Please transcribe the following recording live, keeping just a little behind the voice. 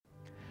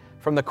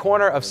From the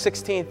corner of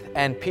 16th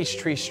and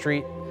Peachtree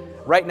Street,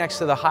 right next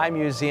to the High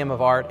Museum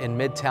of Art in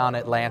Midtown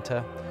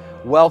Atlanta,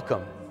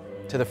 welcome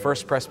to the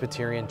First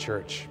Presbyterian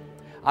Church.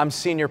 I'm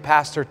Senior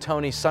Pastor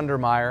Tony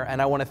Sundermeyer,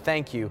 and I want to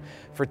thank you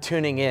for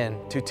tuning in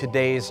to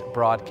today's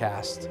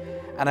broadcast.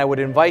 And I would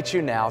invite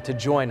you now to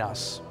join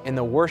us in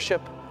the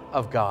worship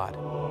of God.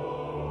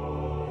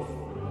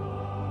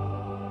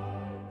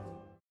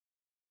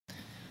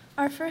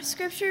 Our first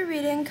scripture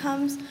reading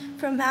comes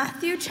from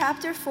Matthew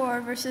chapter 4,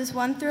 verses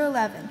 1 through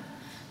 11.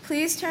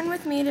 Please turn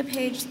with me to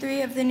page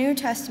 3 of the New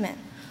Testament.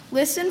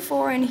 Listen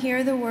for and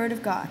hear the word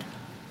of God.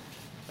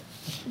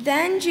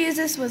 Then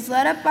Jesus was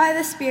led up by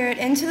the Spirit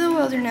into the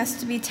wilderness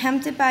to be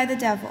tempted by the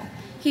devil.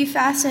 He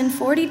fasted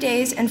 40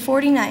 days and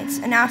 40 nights,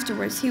 and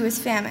afterwards he was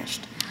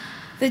famished.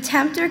 The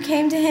tempter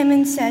came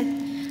and said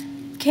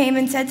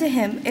to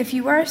him, "If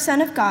you are a son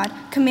of God,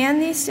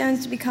 command these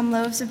stones to become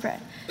loaves of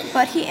bread."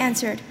 But he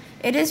answered,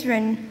 "It is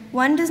written,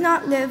 one does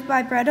not live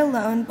by bread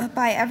alone, but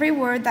by every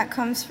word that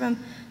comes from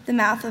the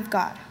mouth of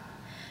God."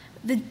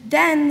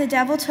 Then the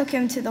devil took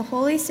him to the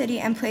holy city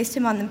and placed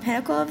him on the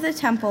pinnacle of the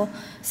temple,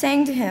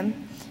 saying to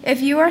him,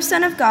 "If you are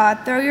son of God,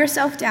 throw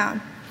yourself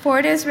down, for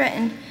it is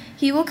written,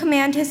 he will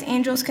command his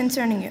angels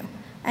concerning you,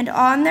 and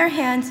on their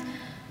hands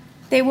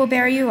they will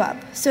bear you up,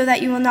 so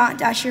that you will not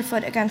dash your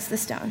foot against the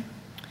stone."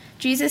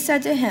 Jesus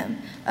said to him,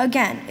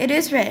 "Again, it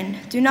is written,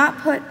 do not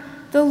put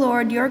the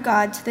Lord your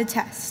God to the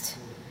test."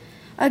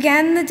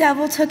 Again, the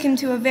devil took him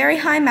to a very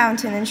high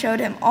mountain and showed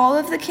him all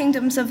of the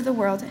kingdoms of the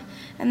world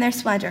and their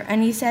splendor.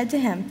 And he said to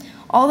him,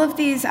 "All of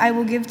these I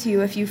will give to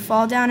you if you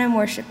fall down and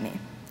worship me."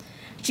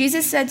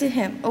 Jesus said to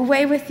him,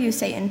 "Away with you,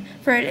 Satan,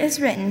 for it is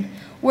written,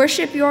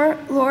 worship your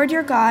Lord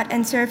your God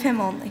and serve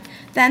him only."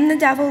 Then the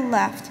devil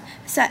left,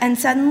 and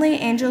suddenly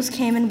angels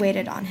came and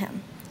waited on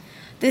him.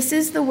 This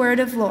is the word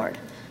of the Lord.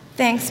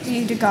 Thanks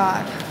be to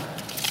God.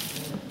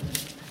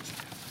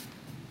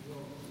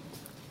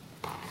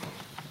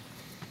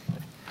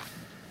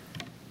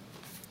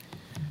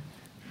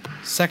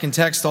 Second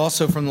text,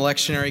 also from the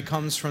lectionary,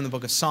 comes from the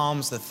book of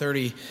Psalms, the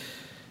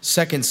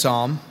 32nd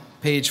Psalm,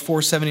 page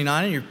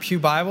 479 in your pew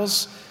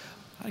Bibles.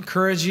 I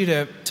encourage you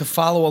to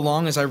follow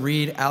along as I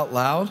read out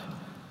loud.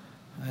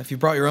 If you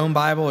brought your own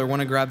Bible or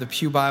want to grab the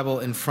pew Bible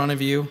in front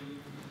of you,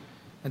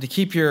 and to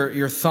keep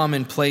your thumb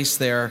in place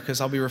there,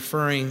 because I'll be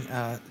referring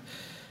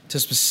to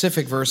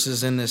specific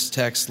verses in this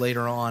text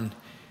later on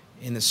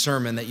in the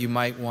sermon that you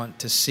might want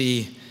to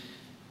see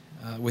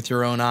with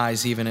your own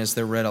eyes, even as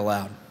they're read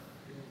aloud.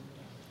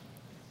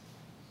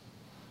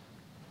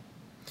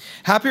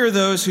 Happy are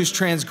those whose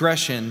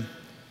transgression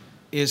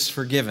is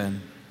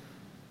forgiven,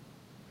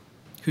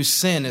 whose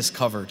sin is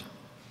covered.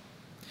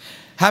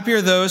 Happy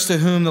are those to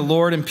whom the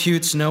Lord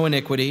imputes no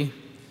iniquity,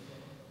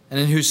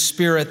 and in whose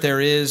spirit there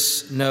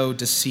is no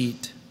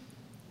deceit.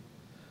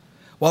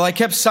 While I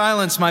kept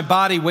silence, my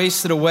body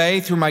wasted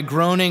away through my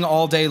groaning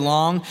all day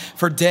long,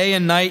 for day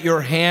and night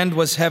your hand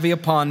was heavy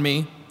upon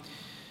me.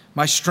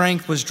 My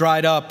strength was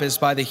dried up as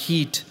by the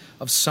heat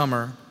of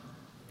summer.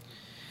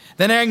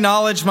 Then I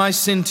acknowledged my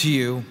sin to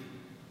you,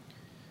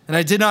 and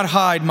I did not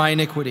hide my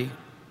iniquity.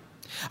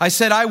 I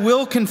said, I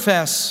will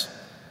confess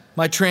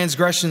my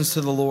transgressions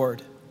to the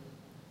Lord,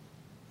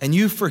 and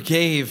you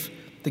forgave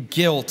the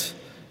guilt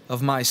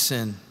of my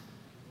sin.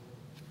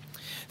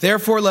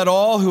 Therefore, let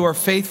all who are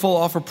faithful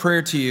offer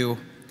prayer to you.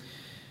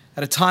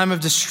 At a time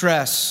of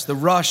distress, the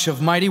rush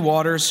of mighty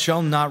waters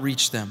shall not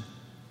reach them.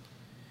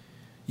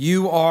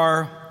 You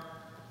are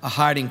a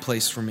hiding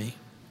place for me.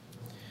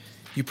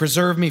 You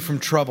preserve me from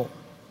trouble.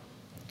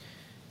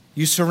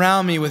 You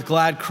surround me with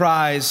glad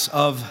cries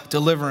of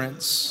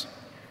deliverance.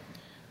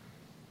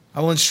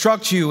 I will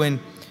instruct you and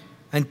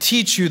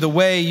teach you the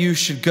way you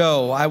should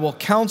go. I will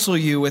counsel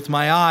you with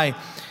my eye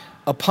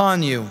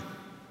upon you.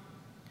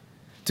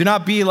 Do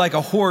not be like a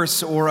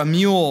horse or a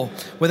mule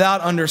without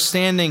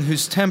understanding,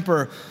 whose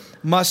temper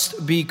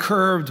must be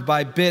curbed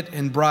by bit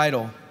and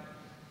bridle,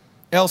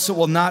 else it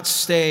will not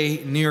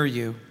stay near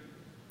you.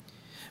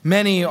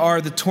 Many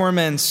are the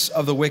torments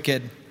of the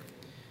wicked,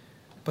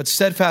 but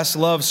steadfast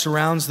love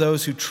surrounds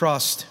those who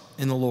trust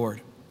in the Lord.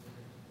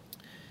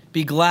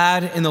 Be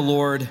glad in the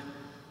Lord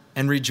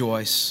and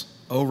rejoice,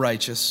 O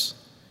righteous,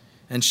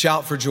 and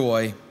shout for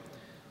joy,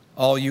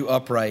 all you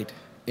upright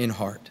in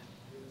heart.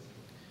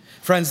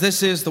 Friends,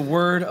 this is the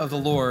word of the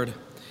Lord.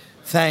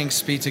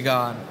 Thanks be to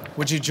God.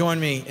 Would you join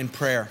me in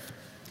prayer?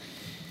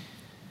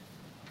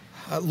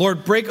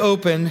 Lord, break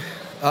open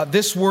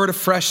this word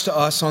afresh to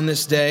us on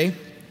this day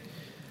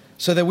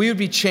so that we would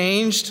be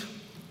changed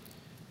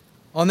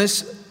on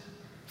this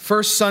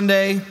first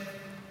Sunday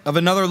of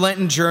another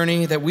Lenten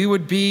journey, that we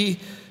would be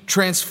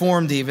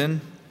transformed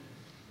even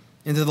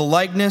into the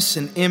likeness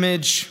and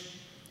image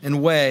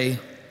and way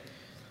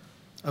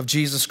of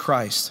Jesus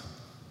Christ.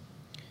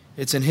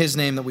 It's in his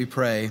name that we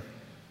pray.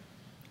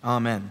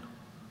 Amen.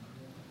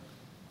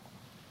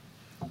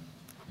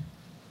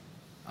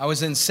 I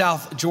was in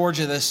South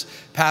Georgia this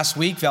past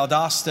week,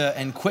 Valdosta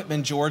and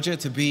Quitman, Georgia,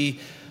 to be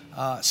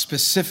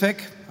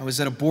specific. I was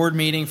at a board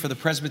meeting for the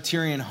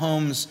Presbyterian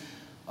Homes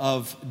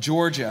of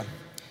Georgia.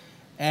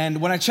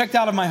 And when I checked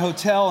out of my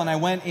hotel and I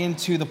went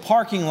into the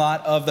parking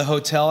lot of the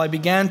hotel, I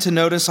began to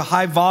notice a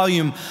high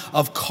volume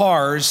of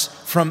cars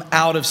from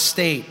out of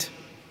state.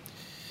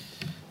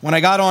 When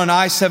I got on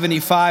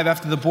I-75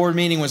 after the board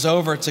meeting was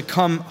over to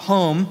come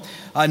home,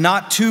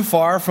 not too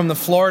far from the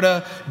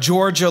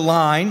Florida-Georgia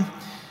line,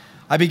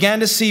 I began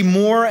to see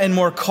more and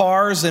more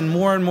cars and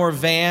more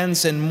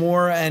vans and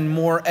more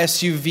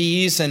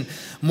SUVs and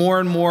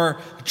more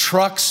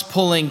trucks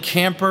pulling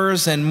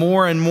campers and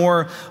more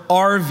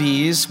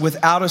RVs with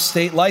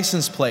out-of-state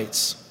license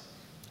plates.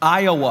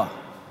 Iowa,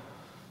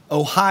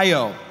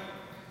 Ohio,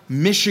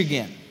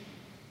 Michigan,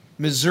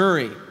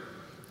 Missouri,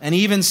 and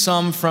even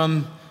some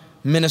from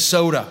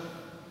Minnesota.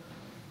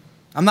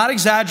 I'm not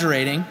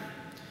exaggerating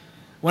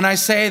when I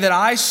say that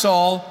I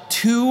saw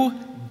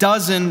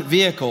 24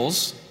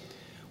 vehicles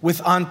with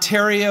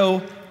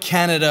Ontario,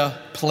 Canada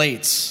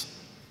plates.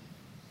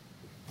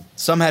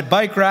 Some had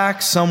bike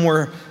racks, some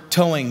were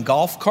towing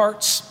golf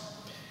carts,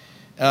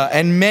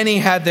 and many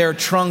had their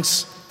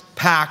trunks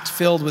packed,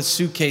 filled with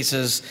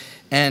suitcases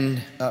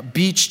and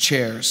beach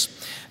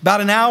chairs. About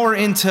an hour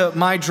into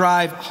my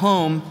drive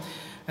home,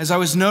 as I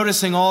was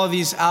noticing all of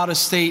these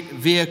out-of-state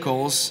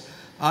vehicles,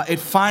 it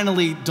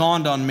finally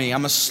dawned on me.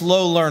 I'm a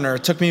slow learner.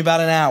 It took me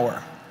about an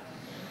hour.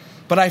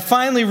 But I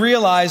finally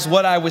realized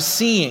what I was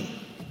seeing.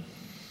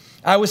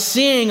 I was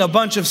seeing a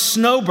bunch of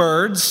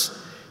snowbirds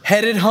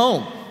headed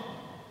home.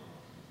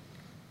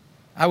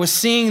 I was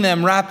seeing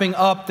them wrapping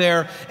up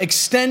their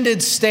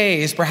extended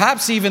stays,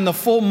 perhaps even the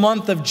full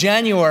month of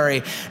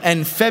January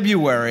and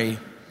February,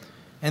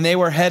 and they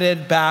were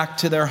headed back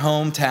to their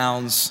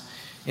hometowns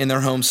in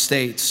their home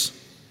states.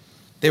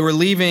 They were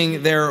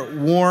leaving their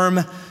warm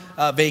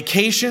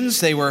vacations.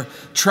 They were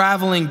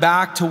traveling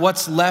back to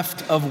what's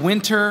left of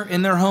winter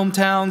in their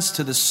hometowns,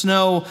 to the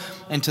snow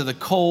and to the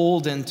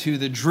cold and to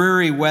the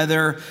dreary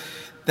weather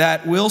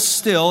that will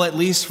still, at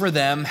least for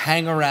them,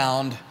 hang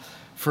around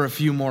for a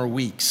few more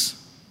weeks.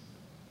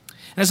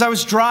 And as I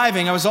was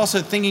driving, I was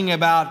also thinking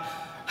about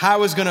how I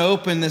was going to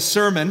open this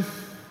sermon.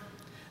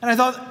 And I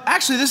thought,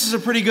 actually, this is a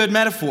pretty good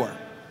metaphor.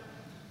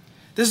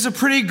 This is a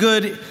pretty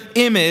good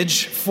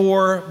image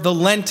for the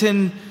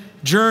Lenten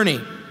journey.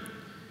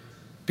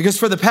 Because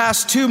for the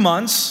past 2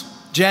 months,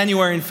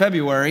 January and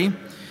February,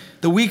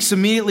 the weeks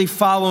immediately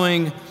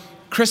following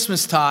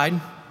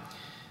Christmastide,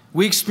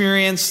 we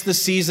experience the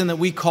season that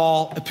we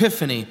call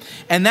Epiphany.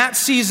 And that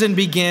season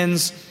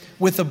begins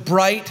with a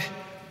bright,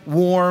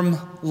 warm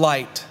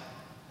light,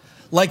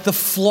 like the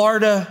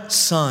Florida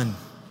sun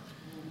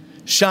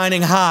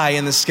shining high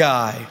in the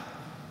sky.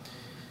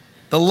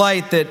 The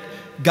light that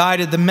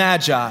guided the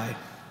Magi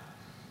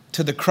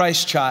to the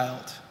Christ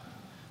child,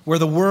 where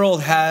the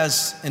world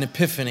has an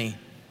epiphany,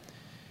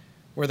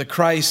 where the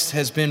Christ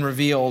has been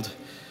revealed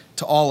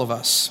to all of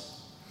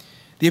us.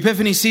 The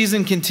Epiphany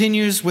season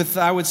continues with,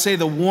 I would say,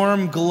 the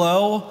warm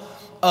glow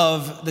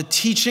of the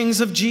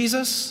teachings of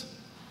Jesus,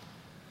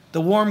 the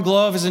warm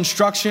glow of his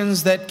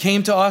instructions that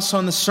came to us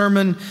on the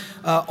Sermon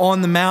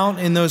on the Mount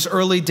in those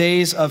early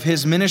days of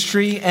his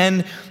ministry.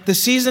 And the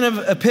season of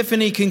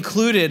Epiphany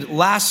concluded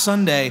last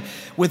Sunday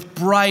with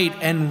bright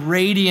and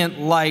radiant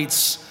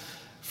lights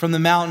from the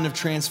Mountain of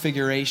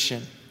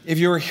Transfiguration. If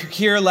you were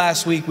here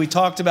last week, we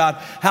talked about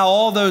how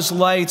all those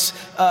lights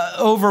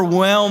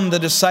overwhelmed the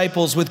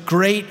disciples with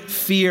great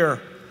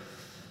fear.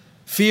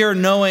 Fear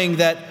knowing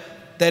that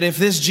if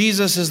this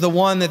Jesus is the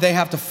one that they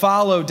have to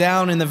follow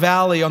down in the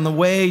valley on the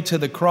way to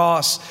the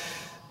cross,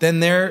 then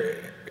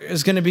there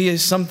is going to be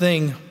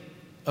something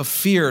of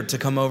fear to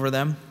come over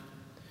them.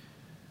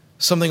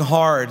 Something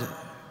hard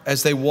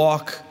as they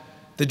walk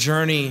the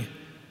journey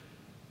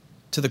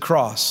to the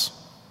cross,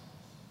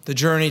 the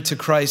journey to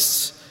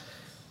Christ's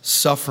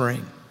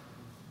suffering.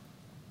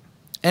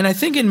 And I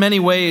think in many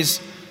ways,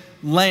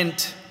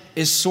 Lent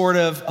is sort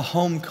of a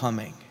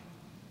homecoming.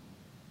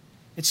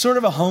 It's sort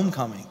of a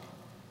homecoming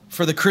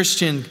for the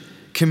Christian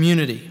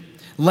community.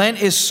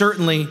 Lent is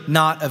certainly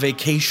not a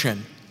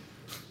vacation.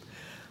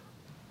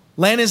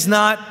 Lent is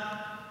not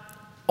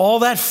all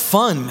that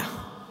fun.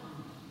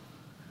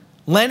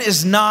 Lent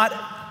is not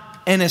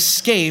an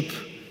escape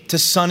to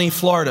sunny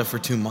Florida for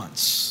 2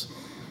 months.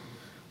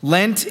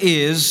 Lent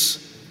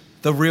is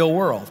the real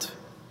world.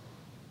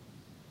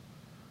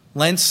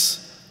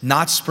 Lent's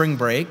not spring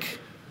break.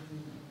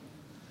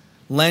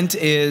 Lent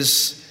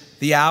is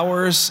the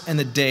hours and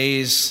the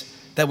days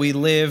that we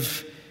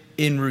live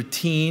in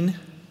routine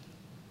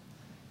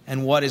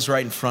and what is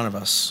right in front of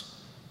us.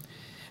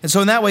 And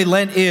so in that way,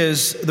 Lent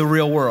is the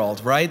real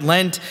world, right?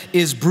 Lent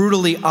is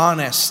brutally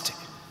honest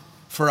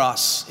for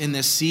us in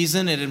this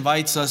season. It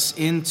invites us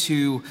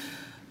into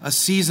a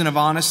season of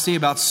honesty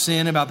about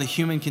sin, about the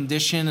human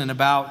condition, and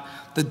about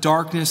the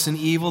darkness and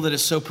evil that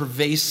is so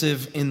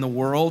pervasive in the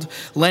world.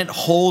 Lent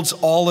holds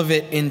all of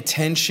it in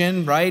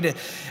tension, right?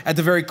 At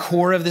the very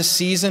core of this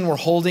season, we're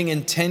holding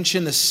in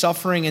tension the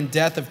suffering and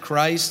death of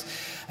Christ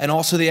and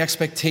also the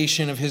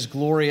expectation of his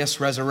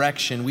glorious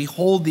resurrection. We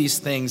hold these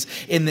things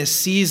in this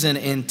season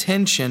in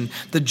tension,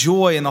 the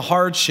joy and the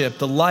hardship,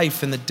 the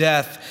life and the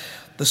death,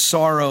 the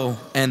sorrow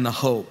and the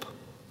hope.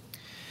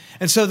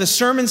 And so the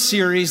sermon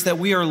series that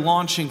we are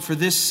launching for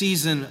this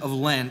season of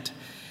Lent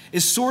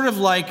is sort of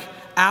like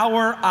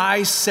our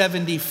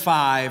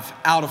I-75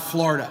 out of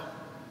Florida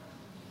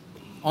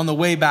on the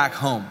way back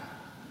home.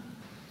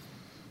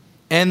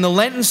 And the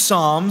Lenten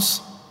Psalms,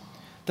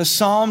 the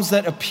Psalms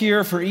that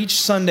appear for each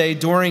Sunday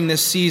during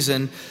this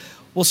season,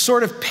 will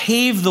sort of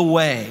pave the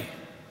way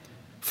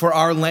for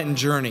our Lenten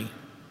journey.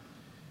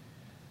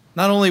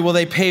 Not only will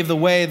they pave the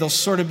way, they'll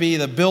sort of be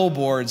the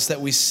billboards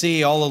that we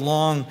see all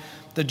along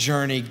the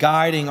journey,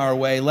 guiding our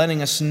way,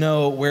 letting us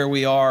know where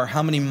we are,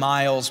 how many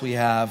miles we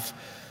have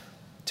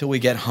till we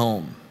get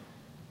home.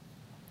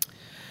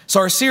 So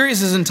our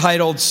series is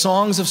entitled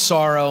Songs of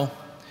Sorrow,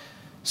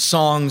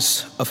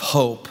 Songs of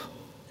Hope.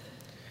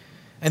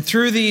 And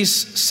through these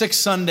 6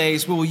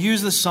 Sundays, we will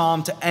use the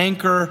psalm to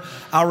anchor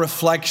our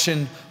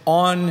reflection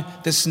on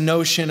this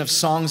notion of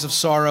songs of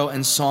sorrow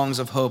and songs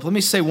of hope. Let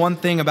me say one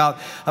thing about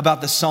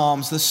the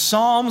Psalms. The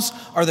Psalms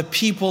are the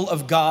people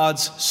of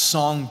God's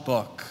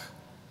songbook.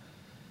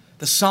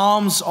 The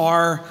Psalms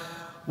are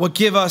what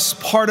give us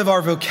part of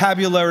our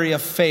vocabulary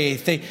of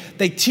faith.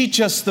 They teach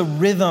us the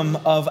rhythm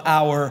of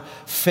our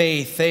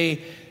faith. They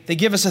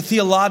give us a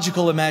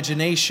theological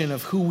imagination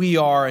of who we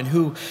are and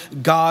who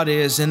God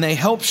is, and they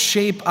help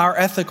shape our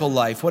ethical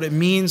life, what it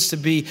means to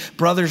be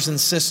brothers and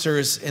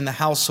sisters in the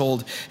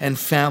household and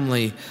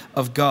family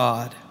of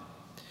God.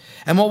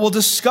 And what we'll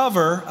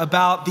discover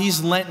about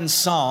these Lenten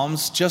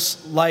Psalms,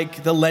 just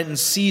like the Lenten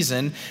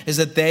season, is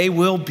that they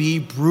will be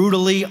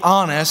brutally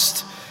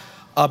honest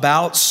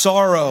about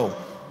sorrow,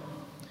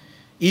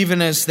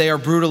 even as they are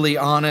brutally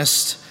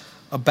honest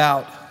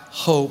about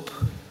hope.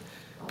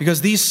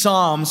 Because these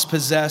Psalms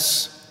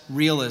possess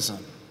realism.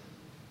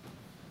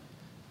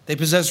 They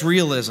possess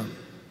realism.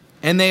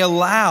 And they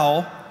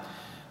allow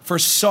for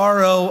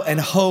sorrow and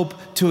hope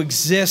to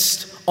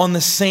exist on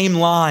the same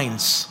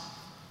lines.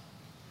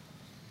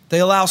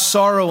 They allow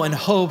sorrow and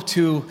hope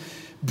to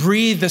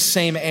breathe the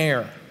same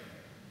air,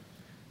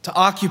 to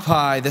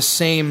occupy the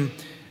same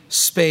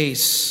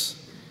space.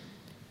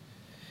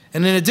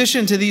 And in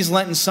addition to these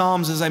Lenten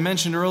Psalms, as I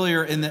mentioned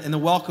earlier in the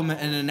welcome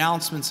and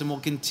announcements, and we'll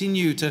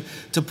continue to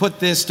put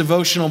this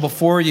devotional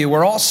before you,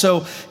 we're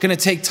also going to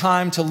take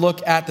time to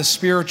look at the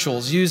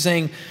spirituals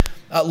using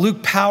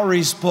Luke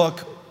Powery's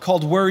book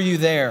called Were You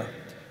There?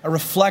 A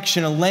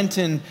reflection, a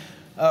Lenten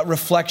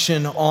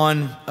reflection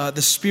on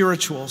the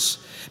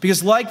spirituals.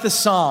 Because like the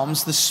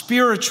Psalms, the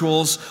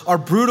spirituals are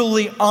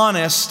brutally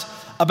honest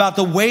about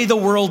the way the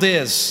world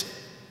is.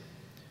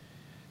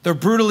 They're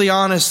brutally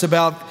honest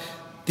about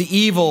the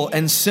evil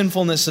and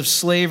sinfulness of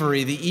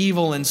slavery, the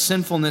evil and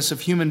sinfulness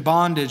of human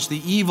bondage,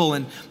 the evil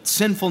and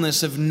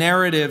sinfulness of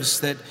narratives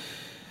that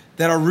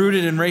are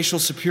rooted in racial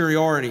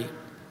superiority,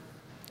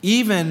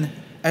 even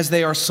as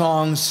they are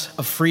songs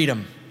of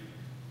freedom,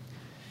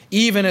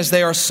 even as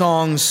they are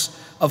songs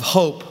of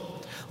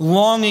hope,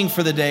 longing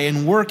for the day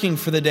and working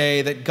for the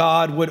day that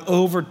God would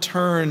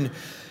overturn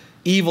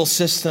evil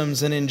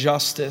systems and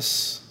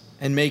injustice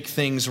and make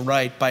things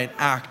right by an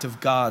act of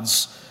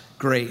God's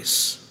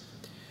grace.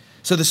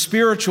 So the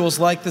spirituals,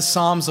 like the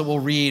Psalms that we'll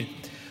read,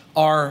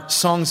 are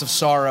songs of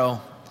sorrow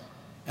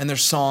and they're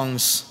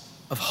songs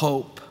of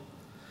hope.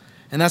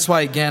 And that's why,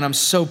 again, I'm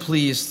so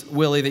pleased,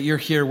 Willie, that you're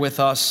here with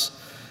us,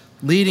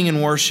 leading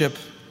in worship,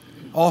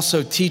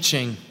 also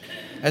teaching,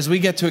 as we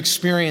get to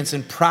experience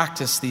and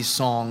practice these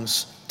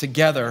songs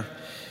together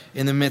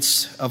in the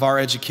midst of our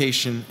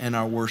education and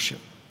our worship.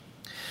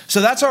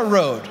 So that's our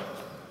road.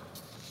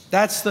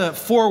 That's the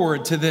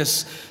forward to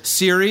this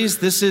series.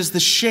 This is the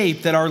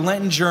shape that our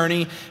Lenten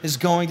journey is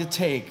going to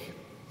take.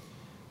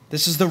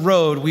 This is the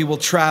road we will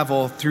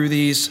travel through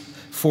these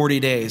 40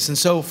 days. And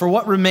so for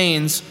what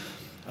remains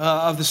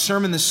of the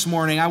sermon this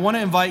morning, I want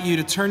to invite you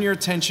to turn your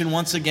attention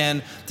once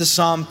again to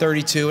Psalm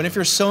 32. And if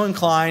you're so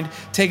inclined,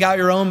 take out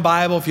your own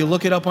Bible. If you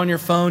look it up on your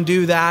phone,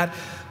 do that.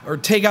 Or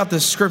take out the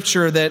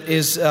scripture that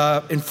is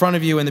in front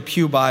of you in the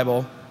Pew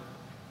Bible.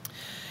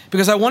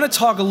 Because I want to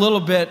talk a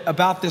little bit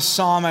about this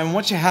psalm. I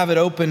want you to have it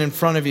open in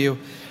front of you.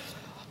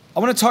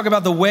 I want to talk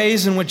about the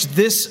ways in which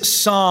this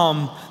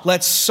psalm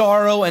lets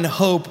sorrow and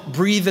hope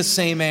breathe the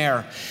same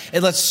air.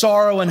 It lets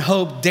sorrow and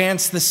hope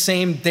dance the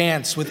same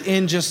dance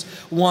within just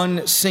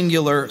one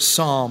singular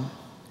psalm.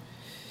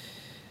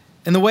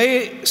 And the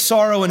way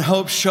sorrow and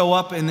hope show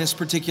up in this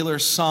particular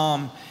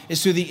psalm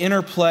is through the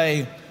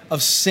interplay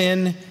of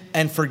sin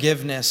and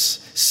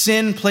forgiveness.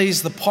 Sin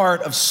plays the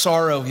part of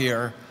sorrow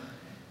here,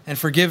 and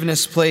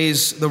forgiveness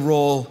plays the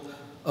role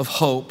of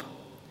hope.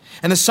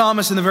 And the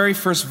psalmist in the very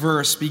first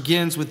verse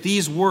begins with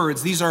these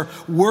words. These are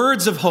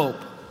words of hope.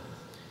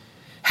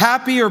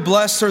 Happy or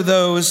blessed are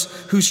those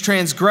whose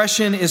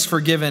transgression is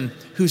forgiven,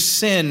 whose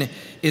sin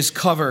is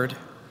covered.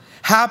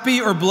 Happy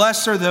or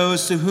blessed are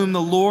those to whom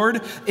the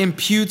Lord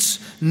imputes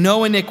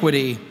no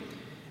iniquity,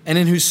 and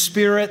in whose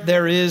spirit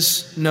there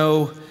is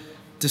no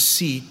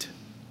deceit.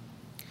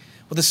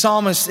 What the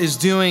psalmist is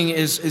doing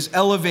is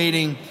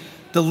elevating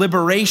the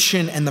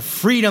liberation and the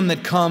freedom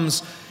that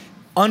comes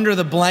under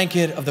the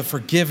blanket of the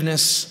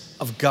forgiveness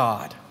of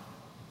God.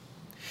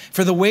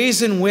 for the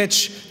ways in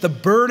which the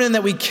burden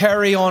that we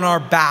carry on our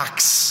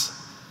backs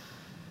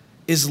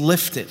is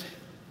lifted,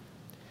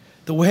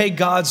 the way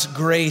God's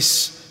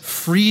grace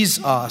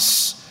frees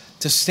us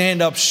to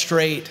stand up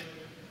straight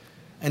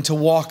and to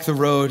walk the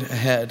road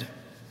ahead.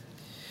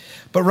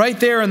 But right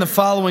there in the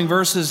following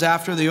verses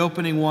after the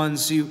opening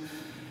ones, you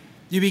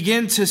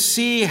begin to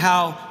see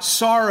how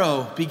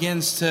sorrow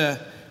begins to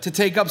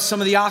take up some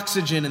of the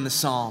oxygen in the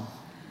psalm.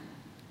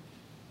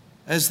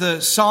 As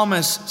the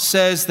psalmist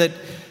says that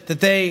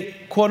they,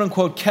 quote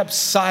unquote, kept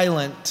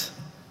silent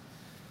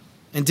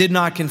and did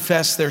not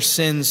confess their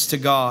sins to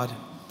God.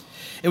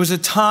 It was a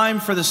time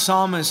for the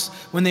psalmist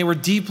when they were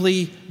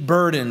deeply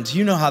burdened.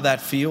 You know how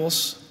that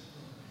feels.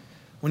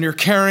 When you're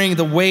carrying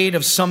the weight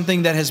of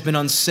something that has been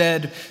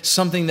unsaid,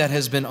 something that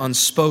has been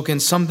unspoken,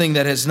 something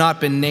that has not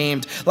been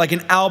named, like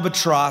an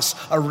albatross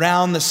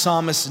around the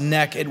psalmist's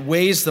neck, it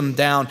weighs them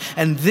down.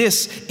 And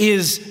this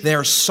is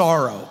their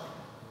sorrow.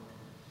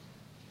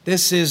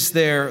 This is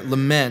their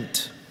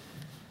lament.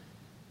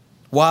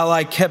 While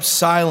I kept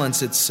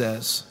silence, it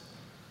says,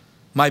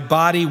 my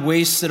body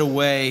wasted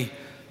away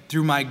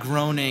through my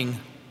groaning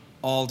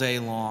all day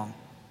long.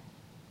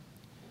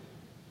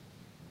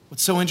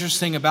 What's so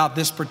interesting about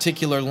this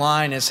particular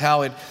line is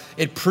how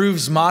it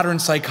proves modern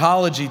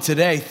psychology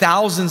today.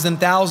 Thousands and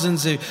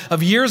thousands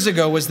of years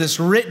ago was this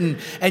written,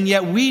 and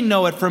yet we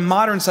know it from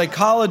modern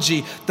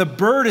psychology. The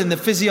burden, the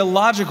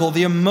physiological,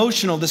 the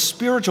emotional, the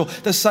spiritual,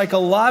 the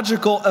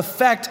psychological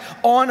effect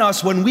on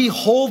us when we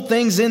hold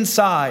things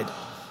inside,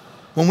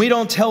 when we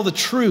don't tell the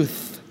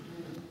truth,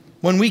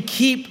 when we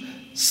keep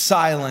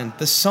silent.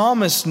 The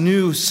psalmist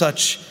knew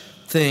such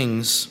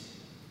things.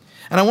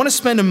 And I want to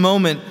spend a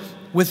moment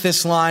with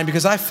this line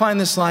because I find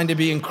this line to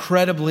be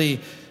incredibly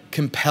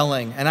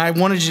compelling. And I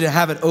wanted you to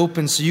have it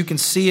open so you can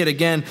see it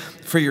again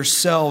for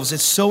yourselves.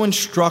 It's so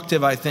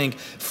instructive, I think,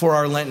 for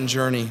our Lenten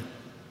journey.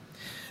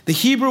 The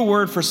Hebrew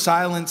word for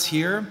silence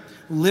here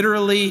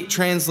literally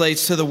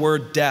translates to the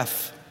word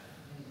deaf.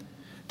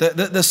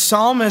 The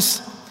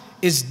psalmist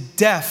is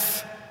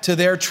deaf to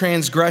their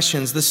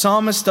transgressions. The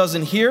psalmist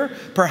doesn't hear.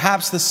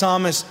 Perhaps the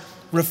psalmist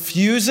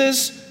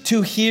refuses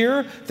to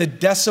hear the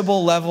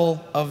decibel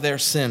level of their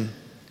sin.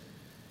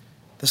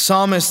 The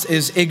psalmist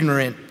is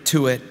ignorant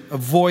to it,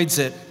 avoids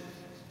it,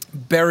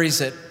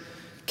 buries it,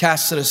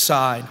 casts it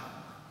aside.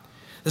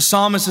 The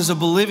psalmist is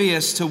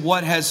oblivious to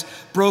what has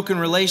broken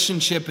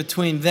relationship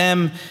between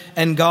them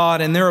and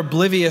God, and they're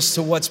oblivious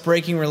to what's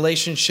breaking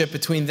relationship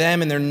between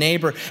them and their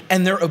neighbor,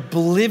 and they're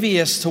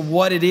oblivious to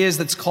what it is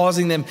that's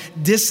causing them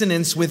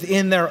dissonance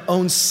within their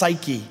own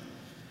psyche,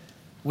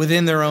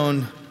 within their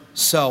own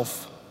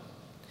self.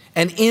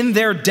 And in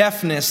their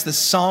deafness, the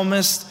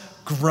psalmist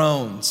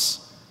groans.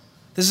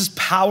 This is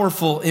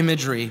powerful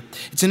imagery.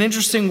 It's an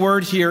interesting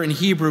word here in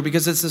Hebrew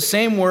because it's the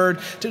same word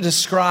to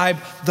describe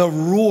the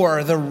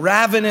roar, the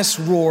ravenous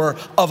roar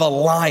of a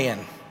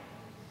lion,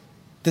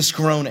 this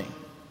groaning.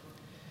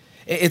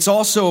 It's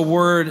also a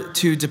word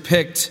to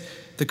depict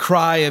the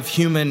cry of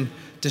human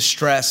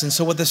distress. And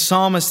so what the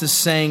psalmist is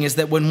saying is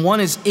that when one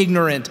is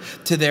ignorant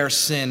to their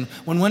sin,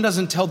 when one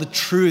doesn't tell the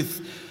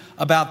truth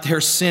about their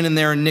sin and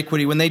their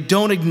iniquity, when they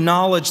don't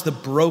acknowledge the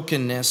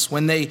brokenness,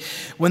 when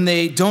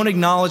they don't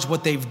acknowledge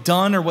what they've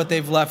done or what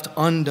they've left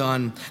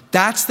undone,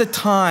 that's the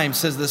time,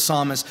 says the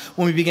psalmist,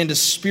 when we begin to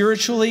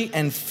spiritually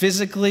and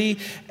physically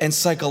and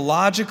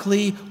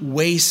psychologically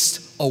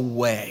waste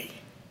away.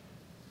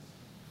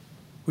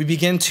 We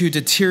begin to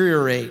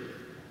deteriorate.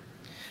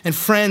 And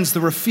friends,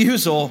 the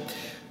refusal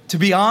to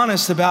be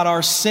honest about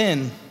our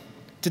sin,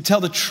 to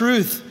tell the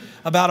truth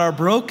about our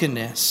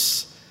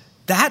brokenness,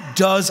 that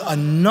does a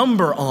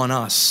number on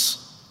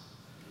us.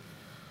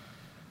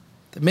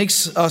 That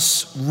makes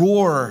us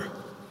roar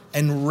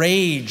and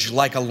rage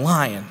like a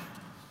lion.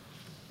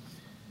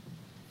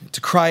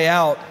 To cry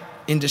out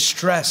in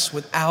distress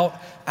without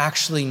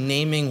actually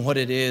naming what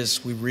it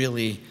is we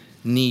really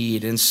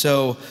need. And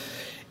so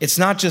it's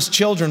not just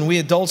children. We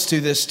adults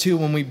do this too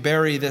when we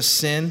bury this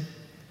sin.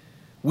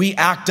 We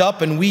act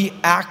up and we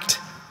act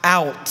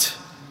out.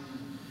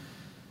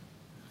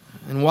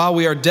 And while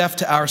we are deaf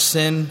to our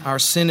sin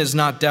is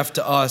not deaf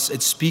to us.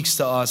 It speaks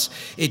to us.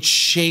 It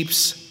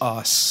shapes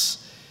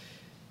us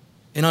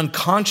in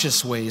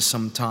unconscious ways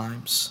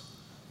sometimes.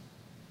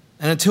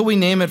 And until we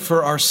name it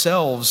for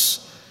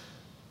ourselves,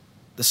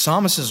 the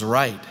psalmist is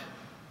right.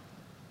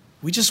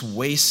 We just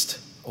waste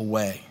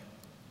away.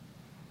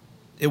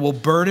 It will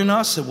burden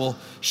us. It will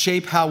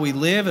shape how we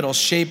live. It'll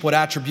shape what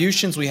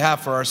attributions we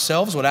have for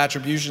ourselves, what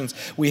attributions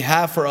we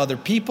have for other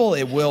people.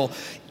 It will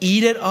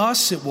eat at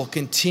us. It will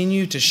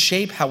continue to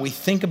shape how we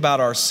think about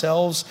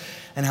ourselves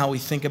and how we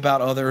think about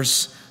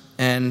others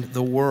and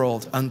the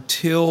world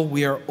until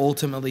we are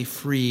ultimately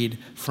freed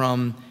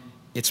from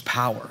its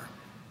power.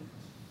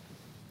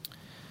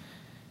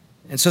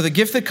 And so the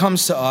gift that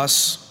comes to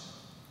us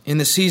in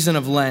the season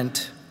of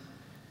Lent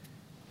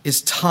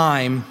is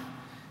time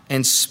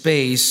and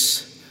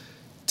space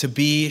to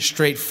be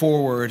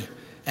straightforward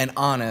and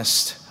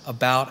honest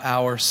about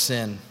our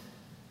sin.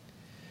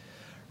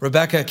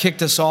 Rebecca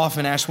kicked us off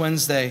in Ash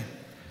Wednesday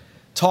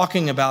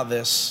talking about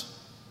this.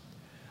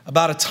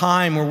 about a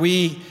time where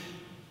we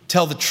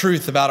tell the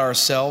truth about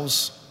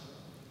ourselves,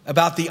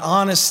 about the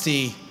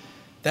honesty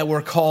that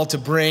we're called to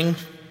bring,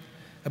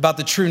 about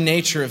the true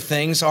nature of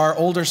things. Our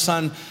older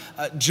son,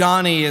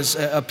 Johnny, is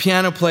a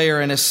piano player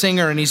and a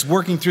singer, and he's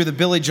working through the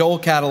Billy Joel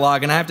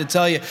catalog. And I have to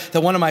tell you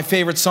that one of my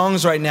favorite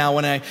songs right now,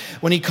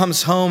 when he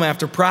comes home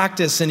after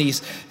practice and he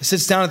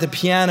sits down at the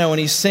piano and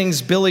he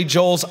sings Billy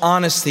Joel's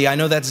Honesty. I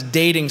know that's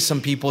dating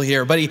some people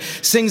here, but he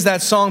sings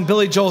that song,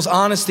 Billy Joel's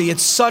Honesty.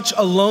 It's such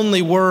a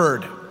lonely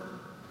word.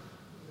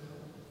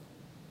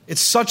 It's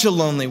such a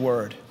lonely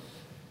word,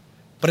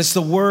 but it's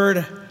the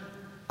word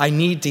I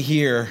need to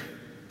hear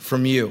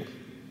from you.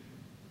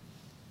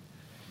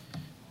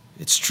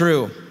 It's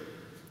true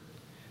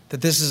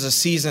that this is a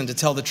season to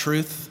tell the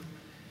truth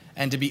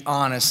and to be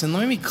honest. And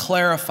let me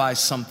clarify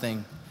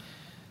something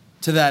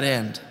to that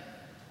end.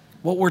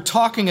 What we're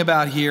talking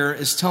about here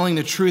is telling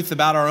the truth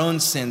about our own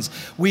sins.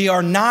 We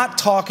are not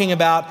talking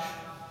about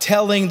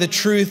telling the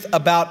truth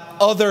about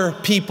other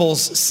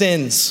people's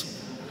sins.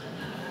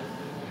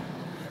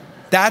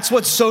 That's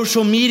what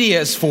social media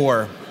is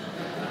for.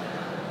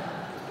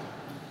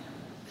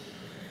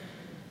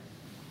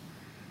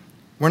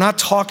 We're not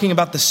talking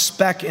about the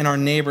speck in our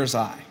neighbor's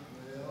eye.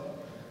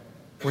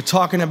 We're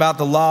talking about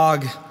the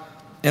log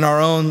in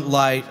our own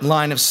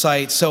line of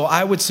sight. So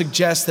I would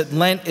suggest that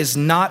Lent is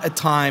not a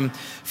time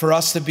for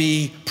us to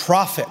be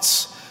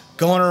prophets,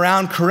 going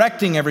around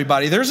correcting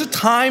everybody. There's a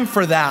time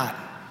for that.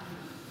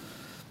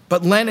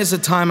 But Lent is a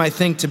time, I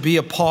think, to be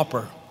a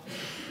pauper,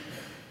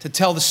 to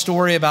tell the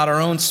story about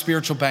our own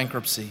spiritual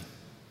bankruptcy,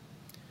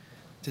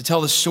 to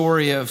tell the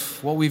story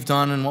of what we've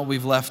done and what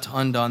we've left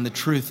undone, the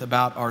truth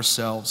about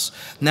ourselves.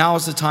 Now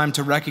is the time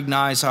to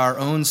recognize our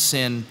own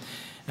sin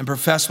and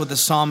profess what the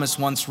psalmist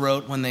once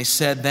wrote when they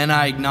said, "Then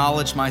I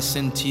acknowledged my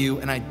sin to you,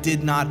 and I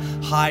did not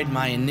hide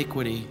my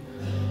iniquity.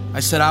 I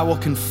said, I will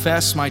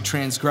confess my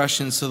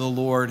transgressions to the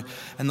Lord,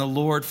 and the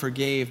Lord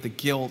forgave the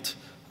guilt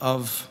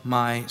of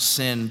my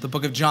sin." The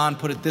book of John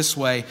put it this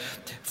way,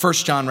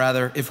 1 John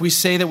rather, "If we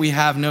say that we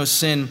have no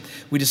sin,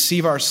 we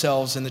deceive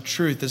ourselves, and the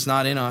truth is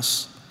not in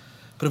us.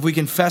 But if we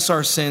confess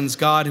our sins,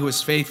 God, who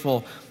is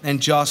faithful and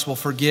just, will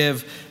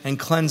forgive and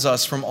cleanse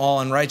us from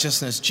all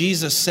unrighteousness."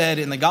 Jesus said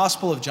in the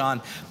Gospel of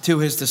John to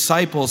his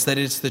disciples that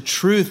it's the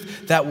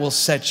truth that will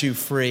set you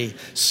free.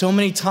 So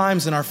many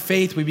times in our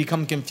faith we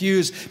become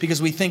confused because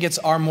we think it's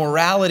our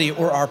morality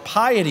or our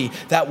piety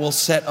that will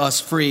set us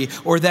free,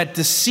 or that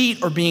deceit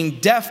or being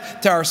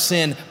deaf to our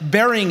sin,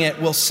 burying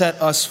it, will set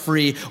us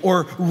free,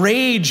 or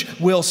rage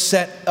will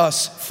set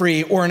us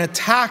free, or an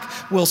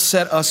attack will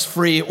set us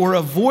free, or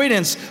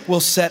avoidance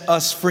will set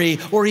us free,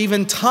 or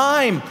even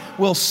time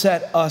will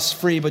set us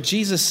free. But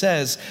Jesus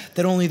says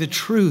that only the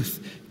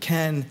truth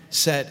can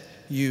set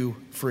you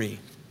free.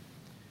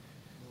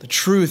 The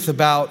truth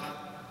about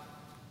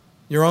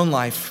your own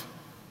life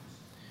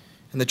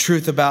and the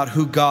truth about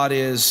who God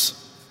is,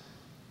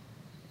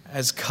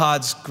 as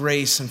God's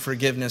grace and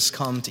forgiveness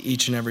come to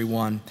each and every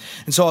one.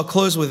 And so I'll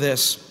close with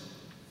this,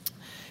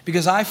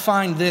 because I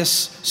find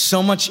this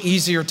so much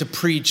easier to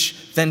preach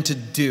than to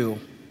do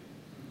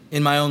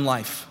in my own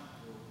life.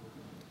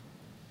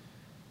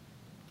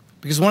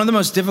 Because one of the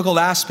most difficult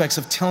aspects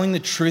of telling the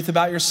truth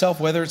about yourself,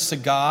 whether it's to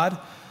God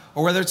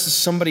or whether it's to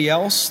somebody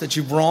else that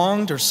you've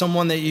wronged or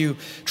someone that you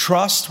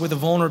trust with a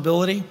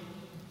vulnerability,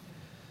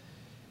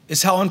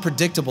 is how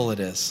unpredictable it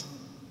is.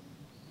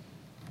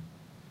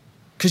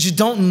 Because you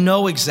don't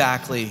know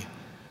exactly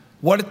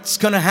what's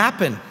going to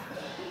happen.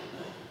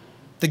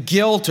 The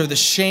guilt or the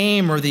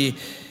shame or the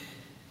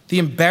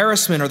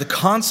embarrassment or the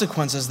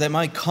consequences that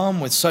might come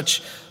with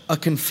such a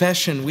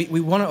confession.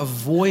 We want to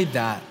avoid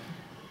that,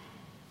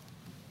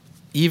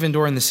 even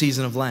during the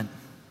season of Lent.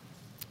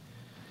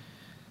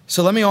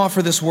 So let me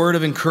offer this word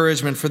of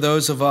encouragement for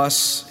those of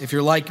us, if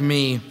you're like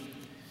me,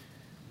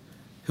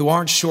 who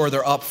aren't sure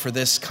they're up for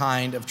this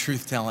kind of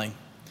truth-telling,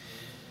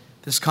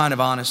 this kind of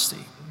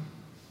honesty.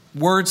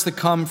 Words that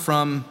come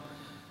from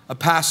a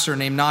pastor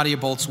named Nadia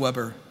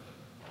Bolz-Weber,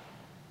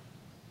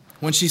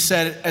 when she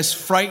said, "As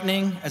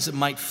frightening as it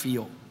might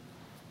feel,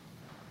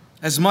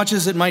 as much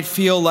as it might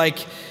feel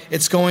like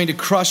it's going to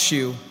crush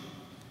you,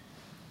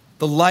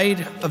 the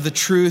light of the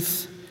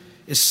truth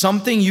is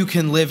something you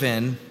can live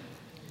in,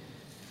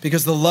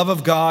 because the love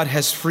of God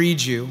has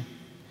freed you,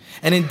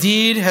 and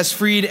indeed has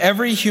freed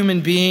every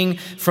human being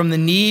from the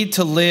need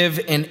to live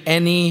in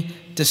any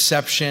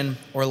deception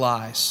or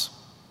lies."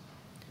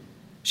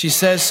 She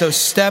says, so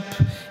step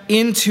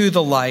into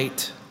the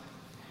light.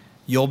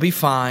 You'll be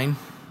fine.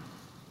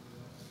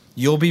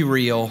 You'll be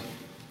real.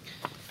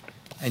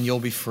 And you'll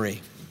be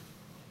free.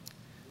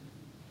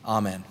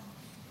 Amen.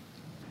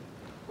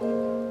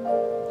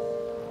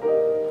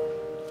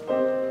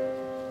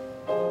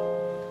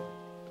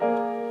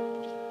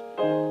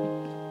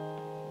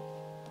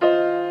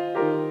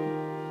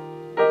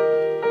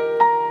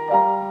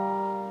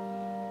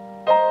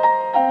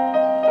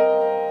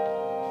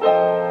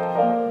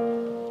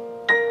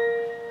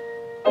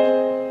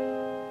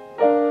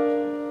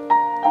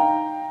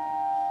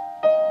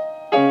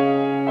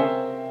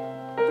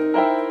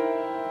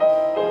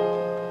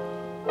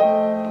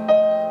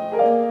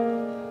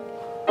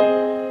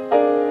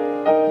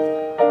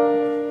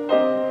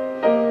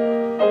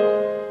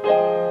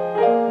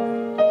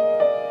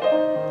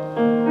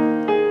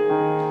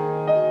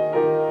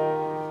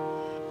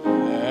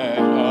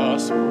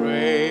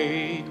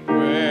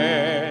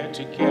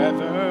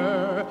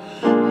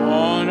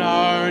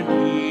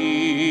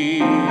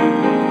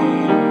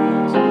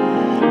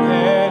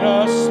 Let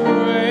us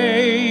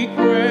break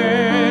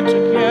bread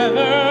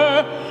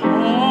together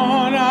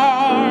on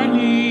our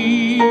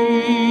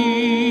knees.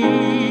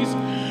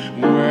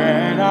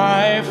 When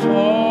I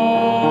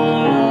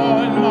fall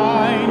on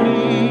my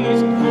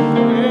knees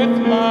with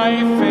my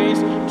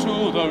face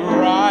to the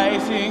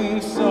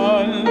rising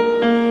sun,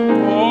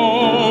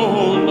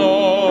 oh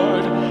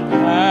Lord,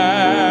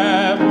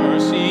 have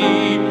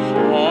mercy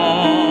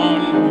on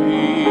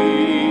me.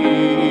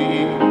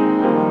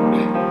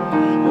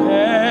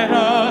 Let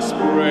us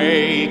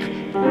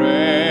break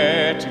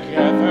bread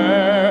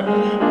together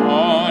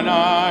on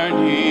our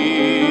knees.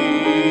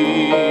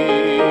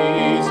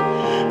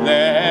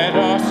 Let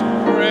us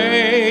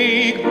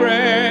break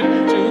bread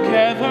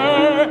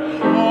together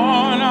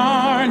on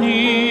our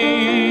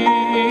knees.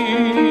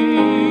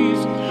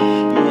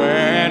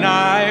 When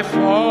I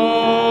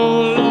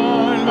fall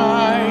on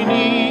my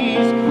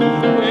knees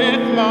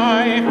with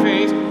my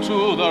face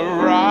to the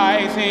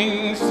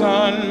rising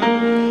sun,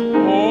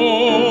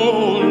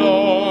 oh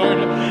Lord,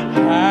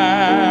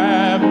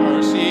 have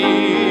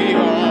mercy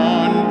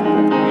on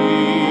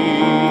me.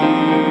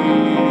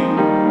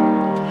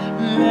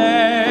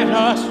 Let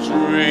us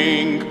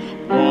drink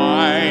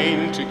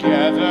wine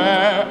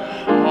together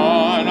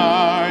on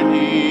our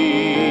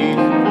knees.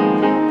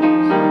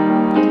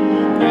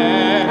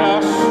 Let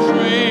us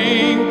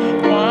drink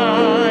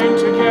wine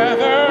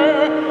together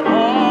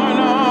on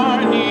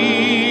our knees.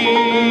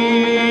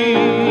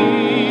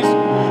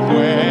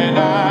 When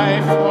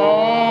I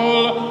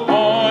fall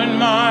on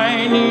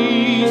my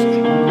knees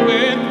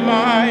with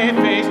my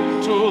face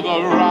to the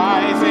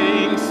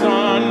rising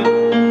sun,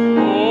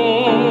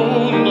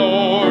 oh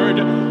Lord,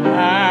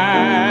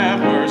 have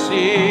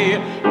mercy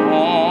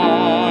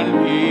on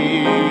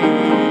me.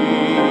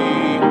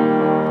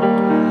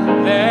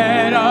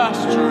 Let us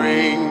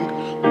drink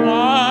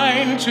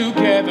wine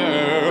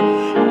together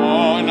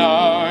on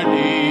our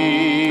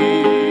knees.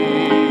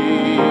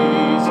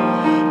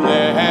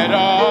 Let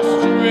us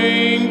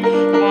drink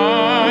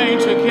wine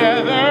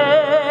together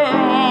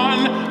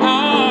on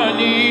our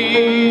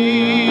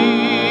knees.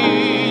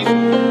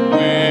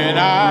 When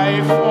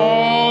I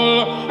fall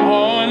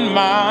on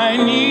my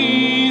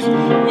knees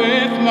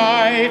with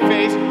my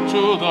face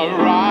to the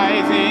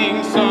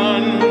rising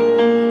sun,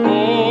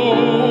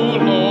 oh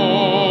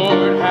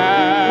Lord,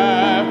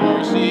 have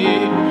mercy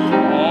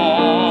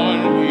on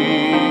me.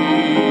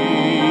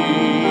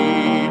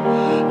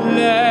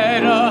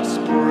 Let us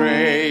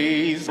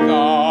praise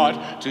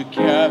God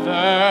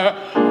together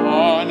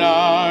on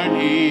our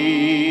knees.